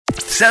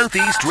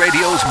Southeast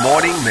Radio's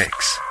morning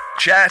mix.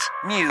 Chat,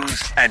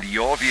 news and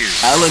your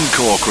views. Alan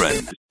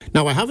Corcoran.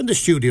 Now, I have in the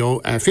studio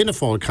Fianna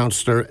Fáil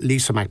Councillor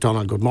Lisa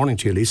McDonald. Good morning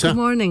to you, Lisa. Good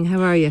morning,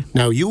 how are you?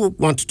 Now, you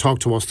want to talk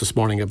to us this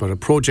morning about a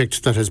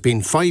project that has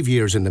been 5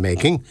 years in the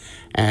making,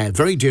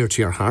 very dear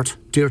to your heart.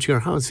 Dear to your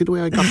heart, see the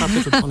way I got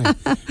that bit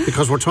funny?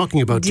 Because we're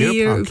talking about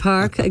Deer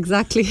Park,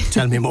 exactly.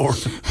 Tell me more.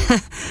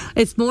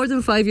 It's more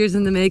than 5 years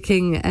in the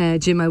making,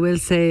 Jim, I will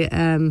say.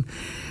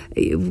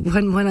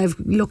 When I've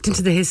looked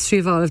into the history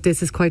of all of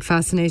this, is quite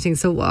fascinating.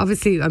 So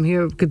obviously I'm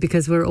here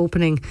because we're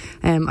opening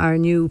our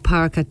new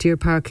park at Deer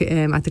Park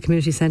at the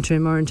community centre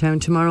in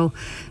Murrintown tomorrow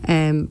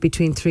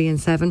between 3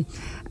 and 7.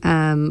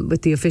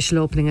 With the official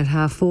opening at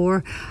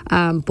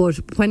 4:30.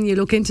 But when you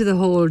look into the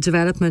whole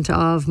development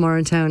of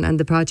Murrintown and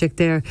the project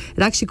there,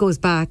 it actually goes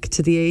back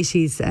to the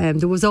 80s.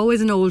 There was always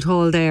an old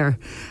hall there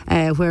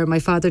where my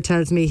father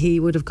tells me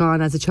he would have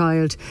gone as a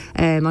child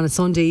on a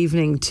Sunday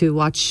evening to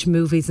watch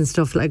movies and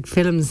stuff, like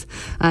films,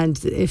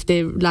 and if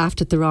they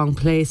laughed at the wrong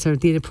place or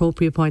the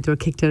inappropriate point, they were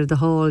kicked out of the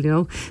hall, you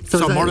know.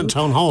 So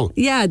Murrintown Hall?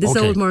 Yeah, this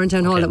old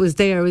Murrintown Hall that was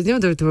there. You know,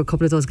 there were a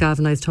couple of those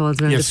galvanised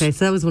halls around the place,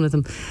 so that was one of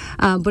them.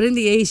 But in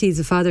the 80s,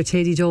 the Father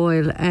Teddy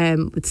Doyle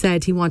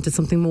said he wanted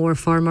something more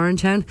for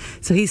Murrintown,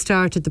 so he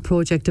started the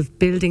project of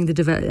building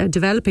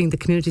developing the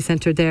community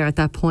centre there. At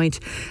that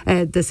point,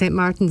 the St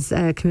Martin's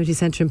community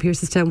centre in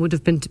Pearsestown would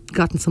have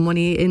gotten some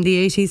money in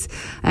the 80s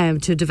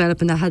to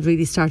develop, and that had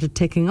really started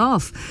taking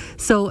off.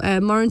 So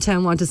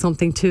Murrintown wanted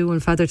something too,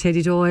 and Father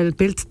Teddy Doyle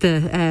built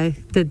the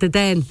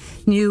then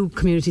new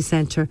community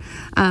centre,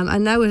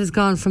 and now it has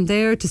gone from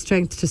there to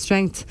strength to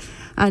strength.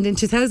 And in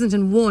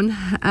 2001,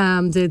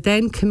 the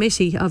then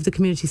committee of the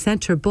community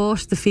centre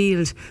bought the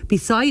field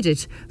beside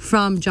it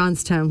from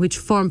Johnstown, which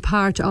formed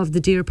part of the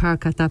Deer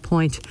Park at that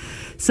point.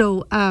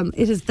 So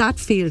it is that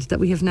field that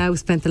we have now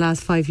spent the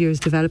last 5 years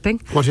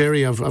developing. What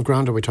area of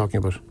ground are we talking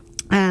about?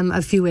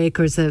 A few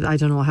acres. I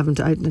don't know.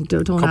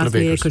 Don't ask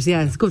me acres.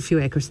 Yeah, it's a good few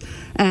acres.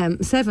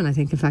 7, I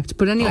think, in fact.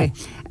 But anyway,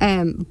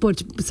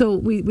 so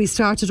we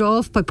started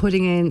off by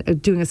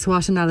doing a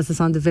SWOT analysis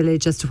on the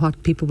village as to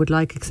what people would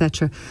like,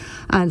 etc.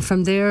 And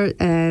from there,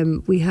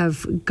 we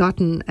have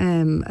gotten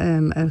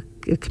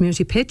a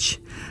community pitch,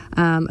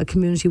 a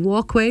community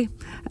walkway.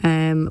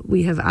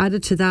 We have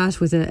added to that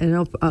with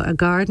a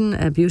garden,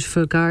 a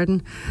beautiful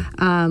garden.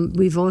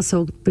 We've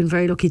also been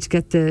very lucky to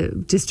get the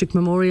district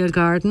memorial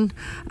garden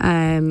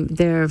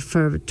there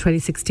for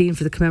 2016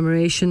 for the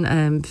commemoration,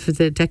 for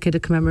the decade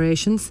of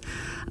commemorations,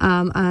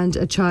 and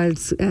a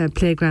child's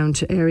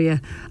playground area.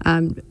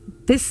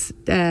 This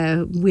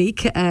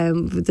week,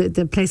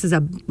 the place is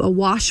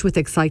awash with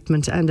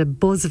excitement and a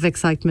buzz of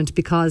excitement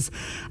because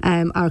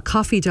our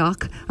coffee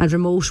dock and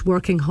remote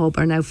working hub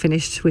are now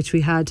finished, which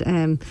we had.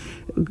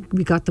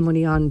 We got the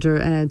money under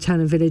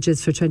Town and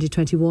Villages for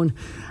 2021.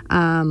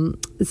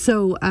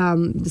 So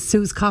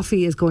Sue's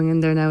Coffee is going in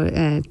there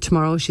now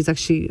tomorrow. She's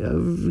actually,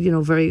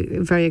 very,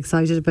 very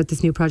excited about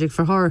this new project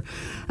for her.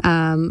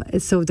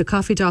 So the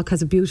coffee dock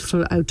has a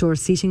beautiful outdoor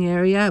seating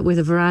area with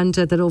a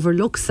veranda that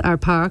overlooks our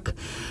park.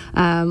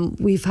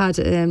 We have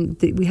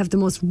the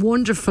most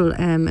wonderful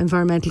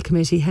environmental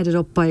committee headed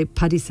up by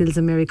Paddy Sills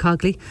and Mary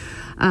Cogley,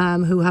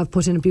 who have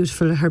put in a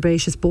beautiful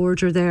herbaceous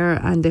border there,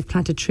 and they've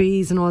planted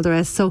trees and all the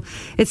rest. So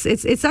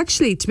it's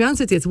actually, to be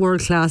honest with you, it's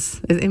world class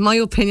in my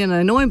opinion.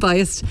 I know I'm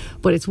biased,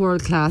 but it's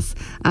world class,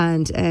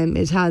 and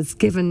it has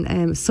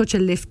given such a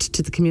lift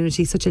to the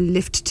community, such a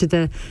lift to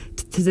the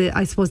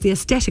I suppose the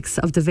aesthetics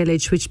of the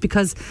village, which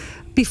because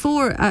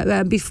before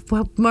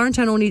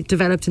Murrintown only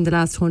developed in the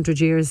last 100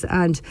 years,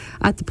 and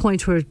at the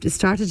point where it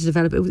started to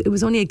develop, it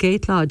was only a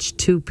gate lodge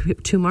to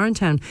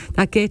Murrintown.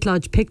 That gate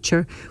lodge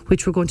picture,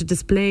 which we're going to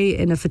display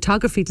in a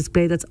photography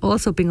display that's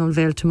also being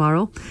unveiled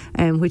tomorrow,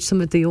 which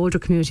some of the older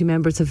community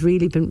members have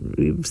really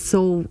been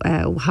so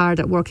hard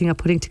at working at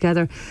putting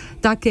together.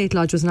 That gate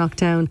lodge was knocked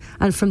down,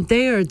 and from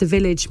there the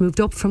village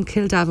moved up from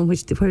Kildavin,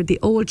 where the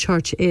old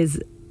church is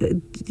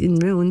in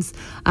ruins,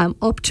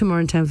 up to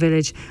Murrintown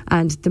village,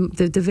 and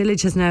the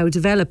village has now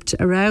developed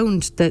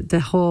around the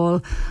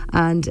hall,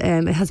 and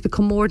it has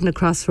become more than a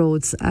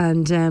crossroads,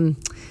 and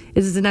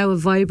it is now a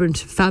vibrant,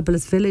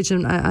 fabulous village,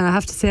 and I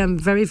have to say I'm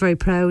very, very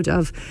proud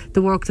of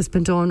the work that's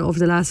been done over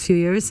the last few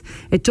years.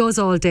 It does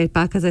all date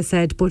back, as I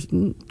said, but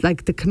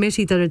like the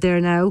committee that are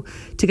there now,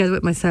 together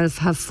with myself,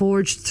 have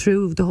forged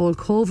through the whole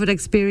COVID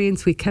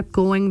experience. We kept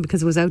going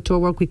because it was outdoor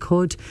work we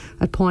could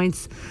at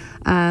points.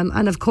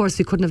 And of course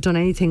we couldn't have done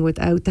anything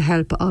without the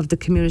help of the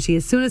community.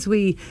 As soon as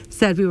we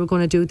said we were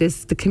going to do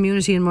this, the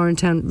community in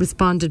Murrintown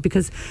responded,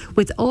 because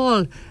with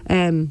all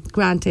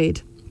grant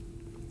aid,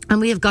 and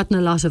we have gotten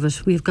a lot of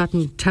it. We've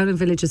gotten Town and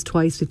Villages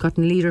twice, we've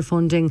gotten leader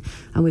funding,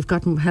 and we've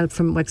gotten help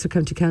from Wexford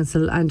County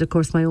Council, and of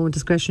course my own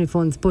discretionary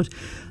funds. But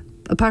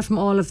apart from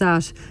all of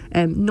that,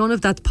 none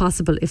of that's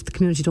possible if the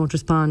community don't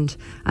respond.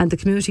 And the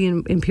community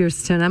in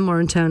Pearsonstown and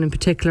Murrintown in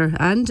particular,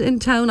 and in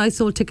town, I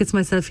sold tickets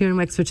myself here in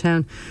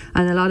Wexfordtown,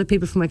 and a lot of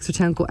people from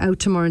Wexfordtown go out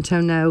to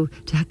Murrintown now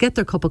to get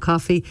their cup of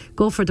coffee,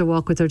 go for their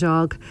walk with their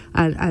dog,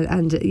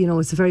 and you know,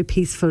 it's a very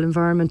peaceful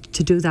environment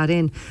to do that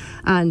in.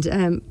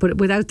 And but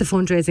without the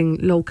fundraising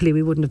locally,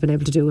 we wouldn't have been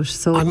able to do it.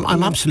 So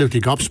I'm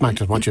absolutely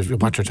gobsmacked at what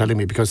you're telling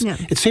me, because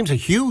it seems a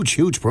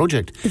huge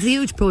project. It's a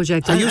huge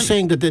project. Are you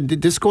saying that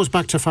this goes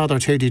back to Father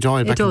Thady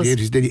Doyle back in the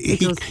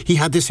 80s? He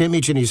had this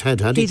image in his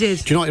head, had he? He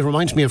did. Do you know, it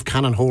reminds me of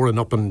Canon Horan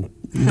up in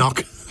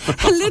Knock.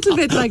 A little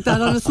bit like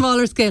that on a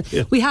smaller scale.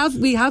 Yeah. We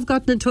have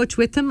gotten in touch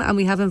with him, and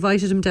we have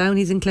invited him down.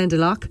 He's in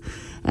Glendalough.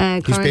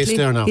 He's based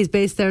there now. He's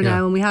based there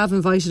now, and we have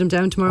invited him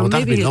down tomorrow.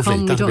 Maybe he'll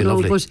come, we don't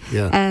know. But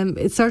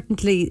it's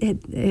certainly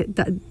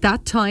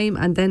that time,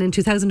 and then in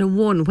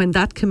 2001 when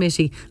that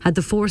committee had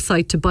the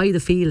foresight to buy the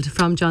field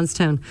from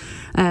Johnstown,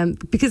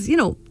 because you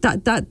know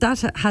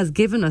that has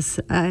given us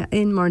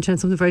in Murrintown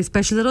something very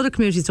special that other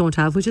communities don't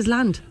have, which is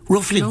land.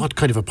 Roughly, you know? What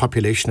kind of a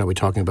population are we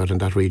talking about in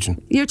that region?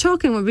 You're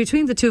talking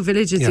between the two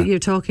villages. You're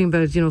talking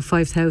about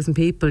 5,000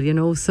 people.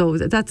 So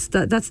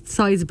that's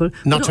sizable.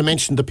 Not to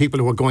mention the people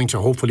who are going to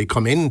hopefully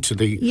come into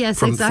the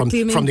from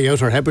the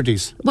Outer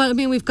Hebrides. Well, I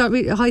mean, we've got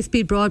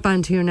high-speed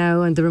broadband here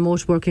now, and the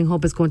remote working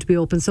hub is going to be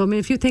open. So I mean,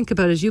 if you think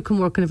about it, you can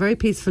work in a very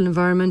peaceful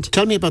environment.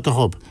 Tell me about the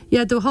hub.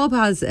 Yeah, the hub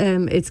has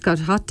it's got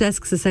hot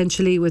desks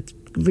essentially with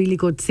really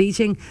good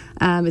seating.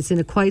 It's in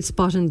a quiet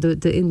spot in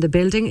the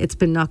building. It's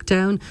been knocked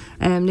down.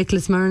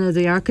 Nicholas Murna,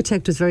 the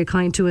architect, was very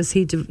kind to us.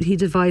 He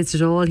devised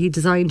it all. He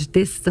designed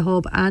the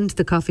hub and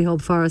the coffee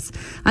hub for us.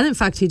 And in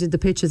fact, he did the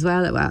pitch as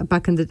well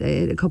back in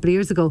a couple of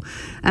years ago.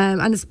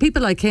 And it's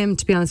people like him,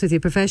 to be honest with you,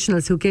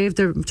 professionals who gave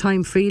their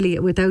time freely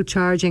without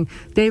charging.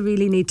 They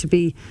really need to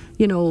be,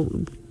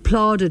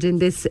 applauded in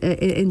this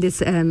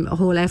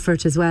whole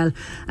effort as well.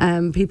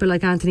 People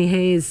like Anthony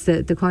Hayes,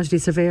 the quantity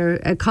surveyor,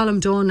 Colm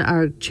Dunn,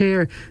 our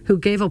chair, who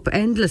gave up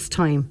endless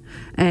time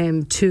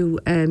to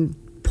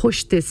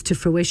push this to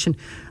fruition.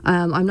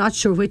 I'm not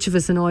sure which of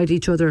us annoyed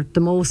each other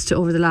the most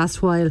over the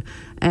last while,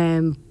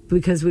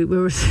 because we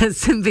were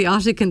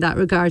symbiotic in that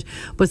regard.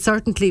 But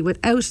certainly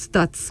without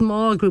that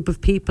small group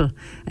of people,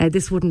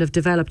 this wouldn't have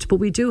developed. But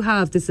we do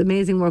have this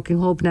amazing working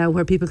hub now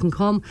where people can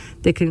come,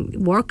 they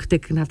can work, they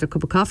can have their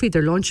cup of coffee,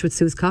 their lunch with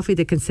Sue's Coffee,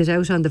 they can sit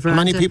out on the veranda.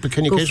 How many people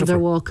can you go cater for? Their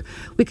walk.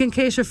 We can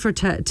cater for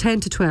 10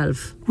 to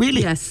 12.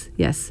 Really?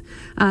 Yes.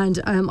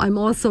 And I'm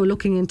also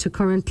looking into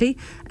currently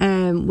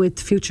with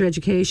future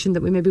education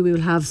that we will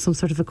have some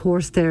sort of a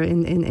course there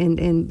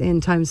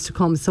in times to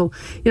come. So,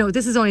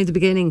 this is only the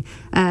beginning.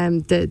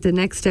 The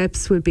next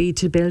steps will be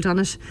to build on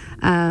it.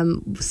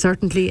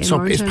 Certainly in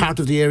So is part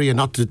of the area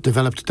not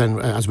developed then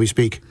as we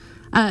speak?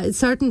 In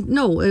terms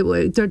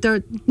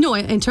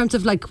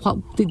of like what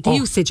the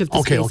usage of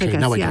the space. Okay,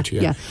 now I get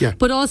you. Yeah.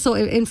 But also,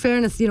 in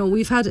fairness,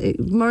 we've had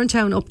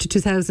Murrintown up to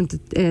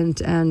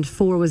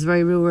 2004 was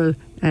very rural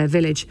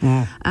village,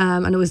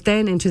 and it was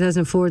then in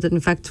 2004 that in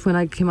fact when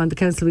I came on the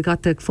council we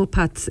got the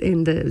footpaths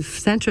in the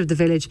centre of the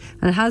village,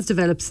 and it has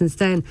developed since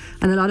then,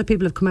 and a lot of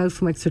people have come out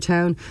from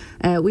Wexfordtown.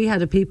 We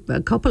had a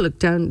couple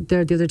down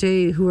there the other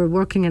day who were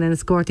working in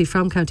Enniscorthy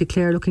from County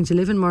Clare looking to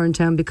live in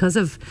Murrintown because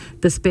of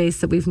the space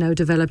that we've now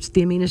developed,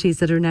 the amenities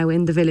that are now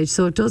in the village.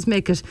 So it does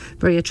make it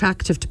very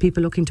attractive to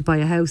people looking to buy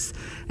a house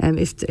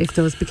if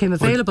those became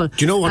available. Do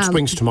you know what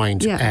springs to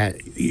mind? Yeah.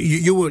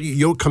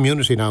 Your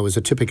community now is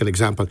a typical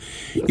example.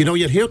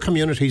 You hear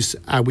communities,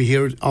 we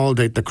hear all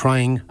the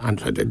crying,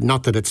 and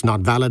not that it's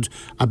not valid,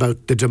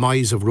 about the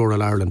demise of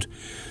rural Ireland.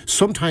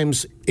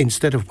 Sometimes,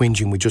 instead of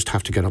whinging, we just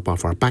have to get up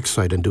off our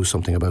backside and do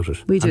something about it.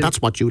 We do. And that's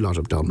what you lot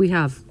have done. We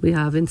have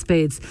in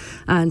spades.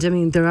 And I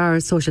mean, there are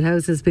social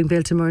houses being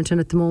built in Murrintown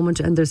at the moment,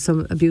 and there's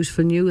a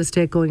beautiful new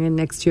estate going in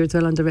next year as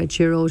well on the Red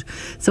Sheer Road.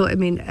 So I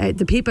mean,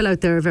 the people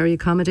out there are very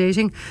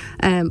accommodating.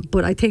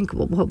 But I think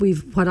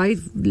what I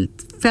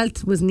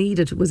felt was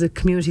needed was a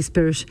community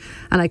spirit,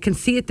 and I can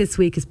see it this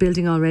week is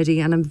building already,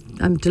 and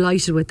I'm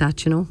delighted with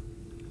that.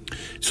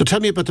 So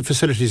tell me about the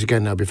facilities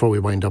again now before we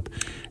wind up.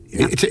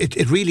 Yeah.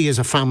 It really is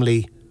a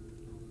family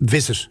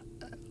visit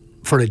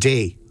for a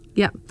day.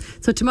 Yeah.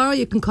 So tomorrow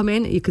you can come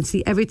in, you can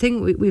see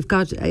everything. We've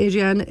got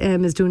Adrienne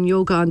is doing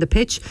yoga on the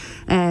pitch.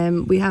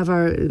 We have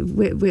our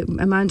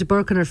Amanda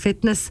Burke on our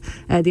fitness.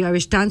 The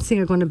Irish dancing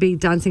are going to be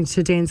dancing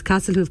to Danes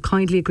Castle, who've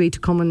kindly agreed to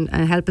come and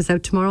help us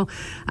out tomorrow.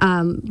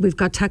 We've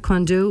got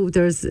taekwondo.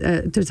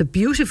 There's a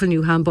beautiful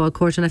new handball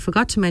court, and I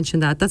forgot to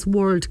mention that. That's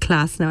world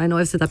class now. I know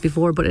I've said that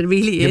before, but it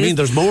really is. You mean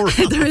there's more?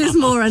 There is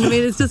more, and I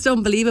mean it's just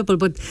unbelievable.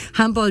 But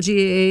Handball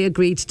GAA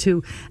agreed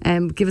to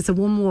give us a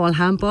one-wall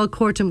handball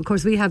court, and of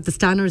course we have the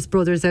Stanners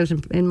brothers out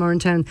in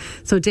Murrintown.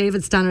 So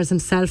David Stanners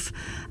himself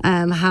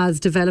has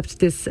developed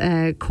this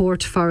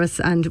court for us,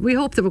 and we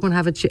hope that we're going to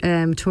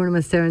have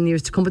tournaments there in the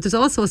years to come. But there's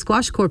also a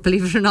squash court,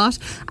 believe it or not,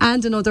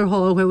 and another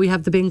hall where we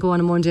have the bingo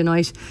on a Monday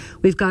night.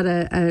 We've got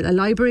a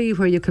library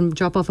where you can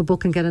drop off a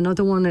book and get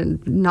another one,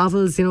 and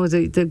novels,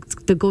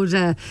 the good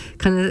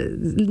kind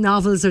of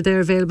novels are there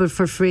available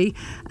for free.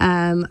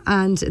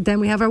 And then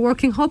we have our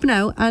working hub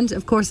now, and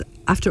of course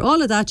after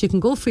all of that, you can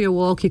go for your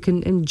walk, you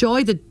can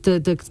enjoy the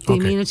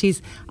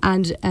amenities,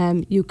 and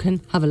you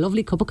can have a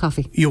lovely cup of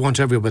coffee. You want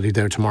everybody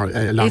there tomorrow?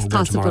 If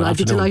possible, I'd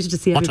be delighted to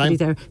see everybody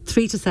there.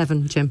 3 to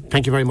 7, Jim.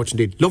 Thank you very much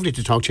indeed. Lovely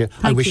to talk to you.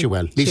 I wish you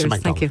well. Lisa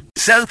McDonald. Thank you.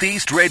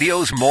 Southeast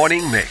Radio's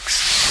Morning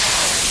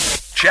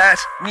Mix. Chat,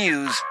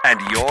 news and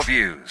your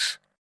views.